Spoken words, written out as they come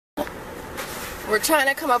We're trying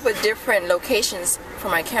to come up with different locations for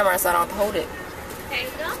my camera so I don't have to hold it. There you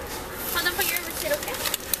go. Hold on for your receipt, okay?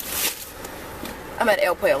 I'm at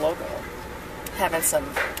El Pollo Loco having some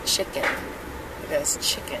chicken. Because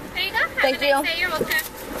chicken. There you go. Thank you. You're welcome.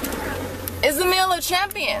 It's the meal of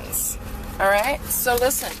champions. Alright? So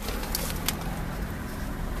listen.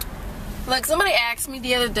 Look, somebody asked me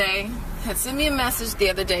the other day, had sent me a message the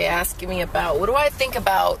other day asking me about what do I think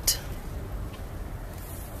about,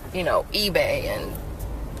 you know, eBay and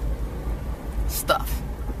stuff.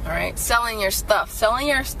 Alright? Selling your stuff. Selling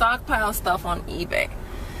your stockpile stuff on eBay.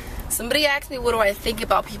 Somebody asked me what do I think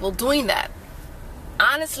about people doing that.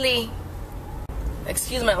 Honestly,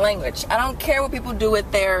 excuse my language, I don't care what people do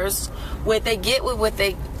with theirs, what they get with what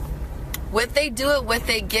they do with what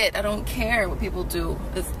they get. I don't care what people do.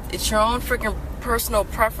 It's your own freaking personal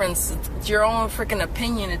preference. It's your own freaking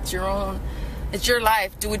opinion. It's your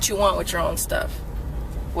life. Do what you want with your own stuff.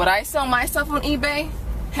 Would I sell my stuff on eBay?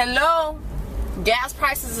 Hello? Gas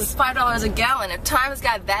prices is $5 a gallon. If times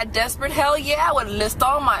got that desperate, hell yeah, I would list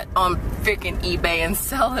all my on freaking eBay and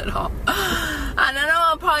sell it all. I know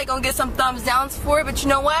I'm probably gonna get some thumbs downs for it, but you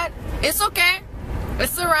know what? It's okay.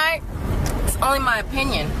 It's alright. It's only my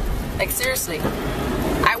opinion. Like, seriously.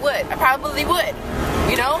 I probably would.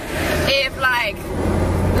 You know? If, like,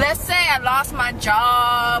 let's say I lost my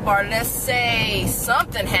job, or let's say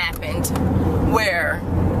something happened where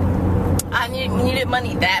I needed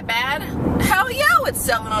money that bad, hell yeah, I would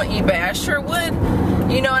sell it on eBay. I sure would.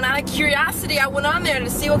 You know, and out of curiosity, I went on there to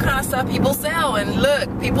see what kind of stuff people sell. And look,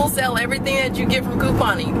 people sell everything that you get from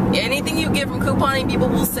couponing. Anything you get from couponing, people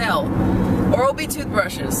will sell. Oral-B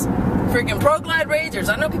toothbrushes. Freaking Pro Glide razors.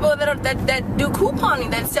 I know people that do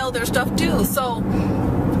couponing that sell their stuff too. So,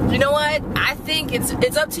 you know what? I think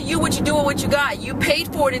it's up to you what you do with what you got. You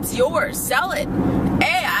paid for it. It's yours. Sell it.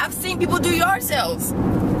 Hey, I've seen people do yard sales.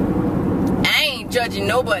 I ain't judging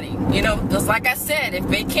nobody, you know, just like I said,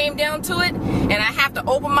 if it came down to it and I have to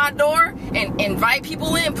open my door and invite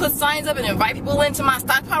people in, put signs up and invite people into my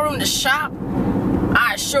stockpile room to shop,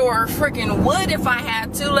 I sure freaking would if I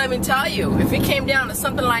had to, let me tell you. If it came down to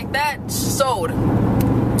something like that, sold.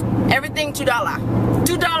 Everything $2.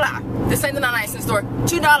 $2. This ain't the 99-cent store.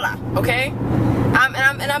 $2, okay?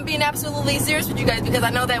 I'm being absolutely serious with you guys because I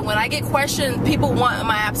know that when I get questioned, people want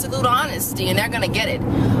my absolute honesty and they're gonna get it.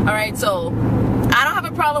 Alright, so I don't have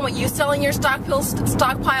a problem with you selling your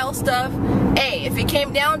stockpile stuff. Hey, if it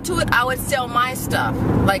came down to it, I would sell my stuff.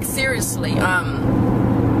 Like, seriously. You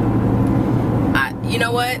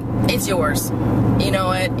know what? It's yours. You know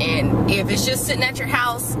what? And if it's just sitting at your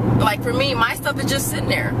house, like for me, my stuff is just sitting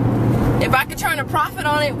there. If I could turn a profit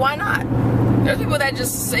on it, why not? There's people that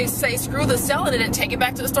just say screw the selling it and take it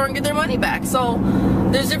back to the store and get their money back. So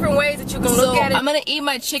there's different ways that you can look at it. I'm gonna eat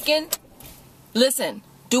my chicken. Listen,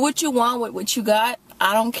 do what you want with what you got.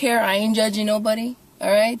 I don't care. I ain't judging nobody.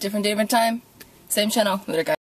 All right, different day, different time, same channel. Later, guys.